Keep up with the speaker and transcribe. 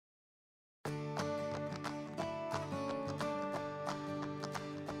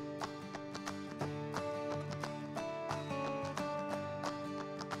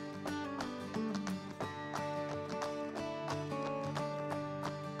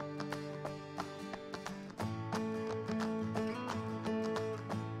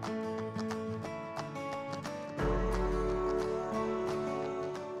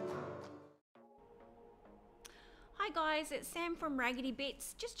guys, it's Sam from Raggedy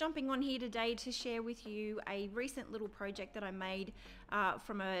Bits, just jumping on here today to share with you a recent little project that I made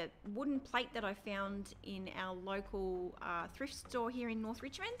from a wooden plate that I found in our local thrift store here in North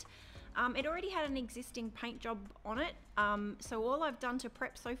Richmond. It already had an existing paint job on it, so all I've done to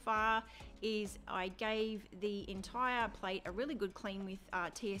prep so far is I gave the entire plate a really good clean with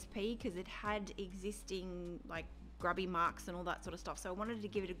TSP because it had existing like grubby marks and all that sort of stuff, so I wanted to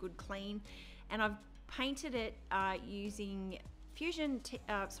give it a good clean, and I've painted it using Fusion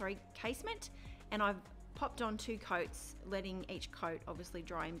casement, and I've popped on 2 coats, letting each coat obviously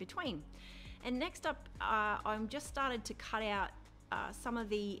dry in between. And next up, I'm just started to cut out some of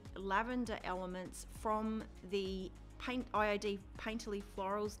the lavender elements from the IOD Painterly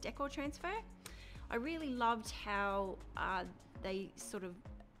Florals decor transfer. I really loved how they sort of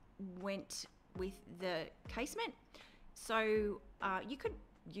went with the casement, so you could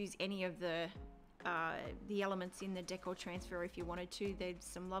use any of the elements in the decor transfer if you wanted to. There's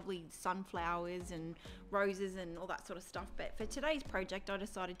some lovely sunflowers and roses and all that sort of stuff, but for today's project I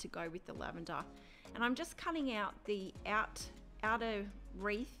decided to go with the lavender, and I'm just cutting out the outer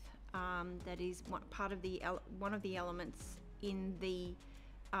wreath that is one of the elements in the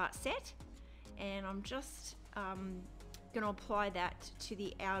set, and I'm just going to apply that to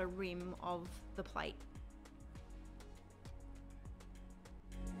the outer rim of the plate.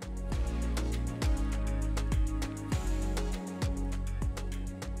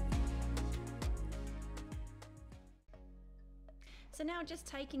 So now just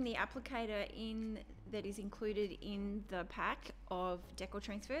taking the applicator in that is included in the pack of decor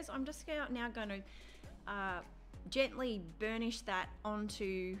transfers, I'm just now going to gently burnish that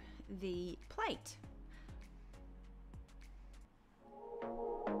onto the plate.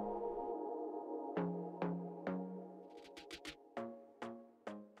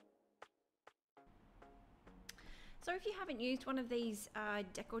 So if you haven't used one of these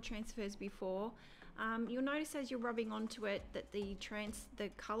decor transfers before, you'll notice as you're rubbing onto it that the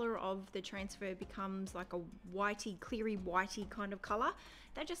color of the transfer becomes like a whitey, cleary whitey kind of color.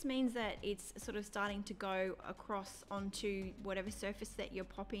 That just means that it's sort of starting to go across onto whatever surface that you're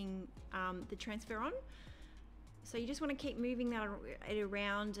popping the transfer on. So you just want to keep moving that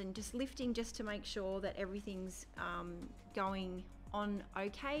around and just lifting just to make sure that everything's going on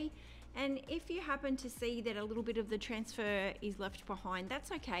okay. And if you happen to see that a little bit of the transfer is left behind, that's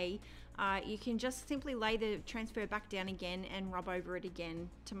okay. You can just simply lay the transfer back down again and rub over it again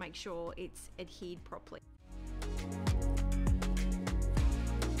to make sure it's adhered properly.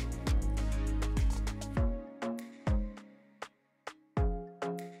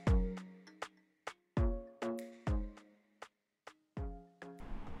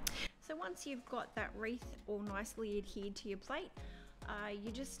 So once you've got that wreath all nicely adhered to your plate,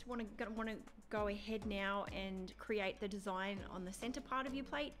 you just want to go ahead now and create the design on the center part of your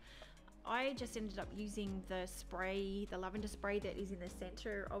plate. I just ended up using the spray, the lavender spray that is in the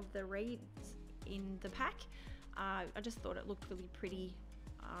center of the wreaths in the pack. I just thought it looked really pretty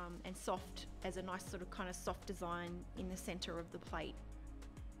and soft as a nice sort of kind of soft design in the center of the plate.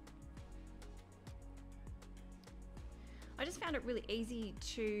 I just found it really easy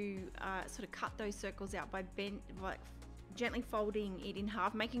to sort of cut those circles out by gently folding it in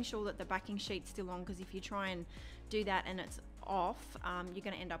half, making sure that the backing sheet's still on, because if you try and do that and it's off, you're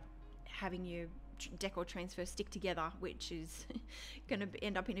going to end up having your decor transfer stick together, which is going to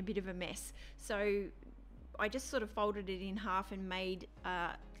end up in a bit of a mess. So I just sort of folded it in half and made a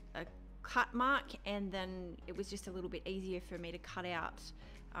cut mark, and then it was just a little bit easier for me to cut out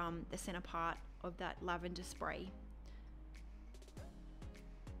the center part of that lavender spray.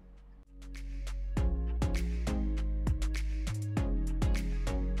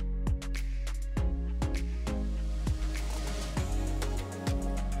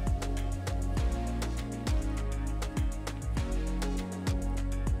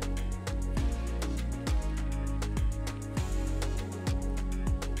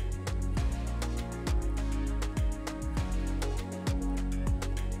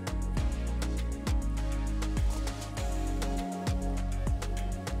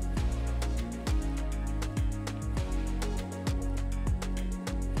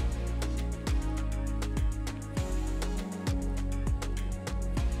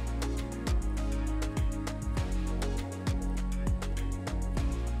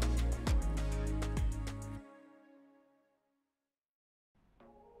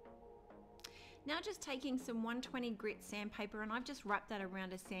 Now just taking some 120 grit sandpaper, and I've just wrapped that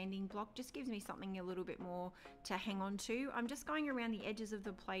around a sanding block. Just gives me something a little bit more to hang on to. I'm just going around the edges of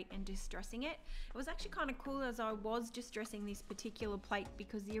the plate and distressing it. It was actually kind of cool as I was distressing this particular plate,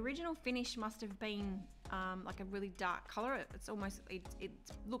 because the original finish must have been like a really dark color. It's almost, it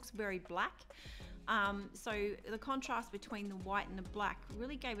looks very black. So the contrast between the white and the black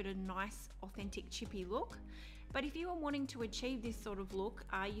really gave it a nice authentic chippy look. But if you are wanting to achieve this sort of look,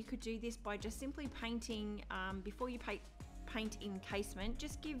 you could do this by just simply painting, before you paint encasement,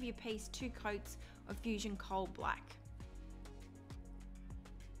 just give your piece 2 coats of Fusion Coal Black.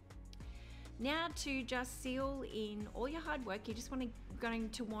 Now to just seal in all your hard work, you're just going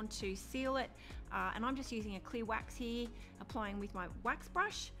to want to seal it, and I'm just using a clear wax here, applying with my wax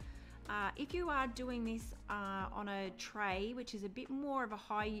brush. If you are doing this on a tray, which is a bit more of a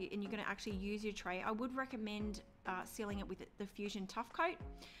high, and you're going to actually use your tray, I would recommend sealing it with the Fusion Tough Coat.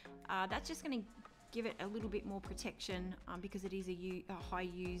 That's just going to give it a little bit more protection, because it is a high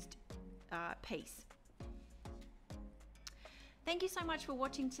used piece. Thank you so much for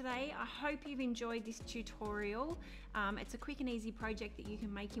watching today. I hope you've enjoyed this tutorial. It's a quick and easy project that you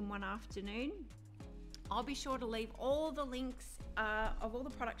can make in one afternoon. I'll be sure to leave all the links of all the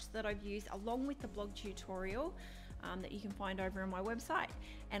products that I've used, along with the blog tutorial that you can find over on my website.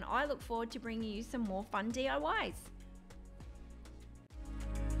 And I look forward to bringing you some more fun DIYs.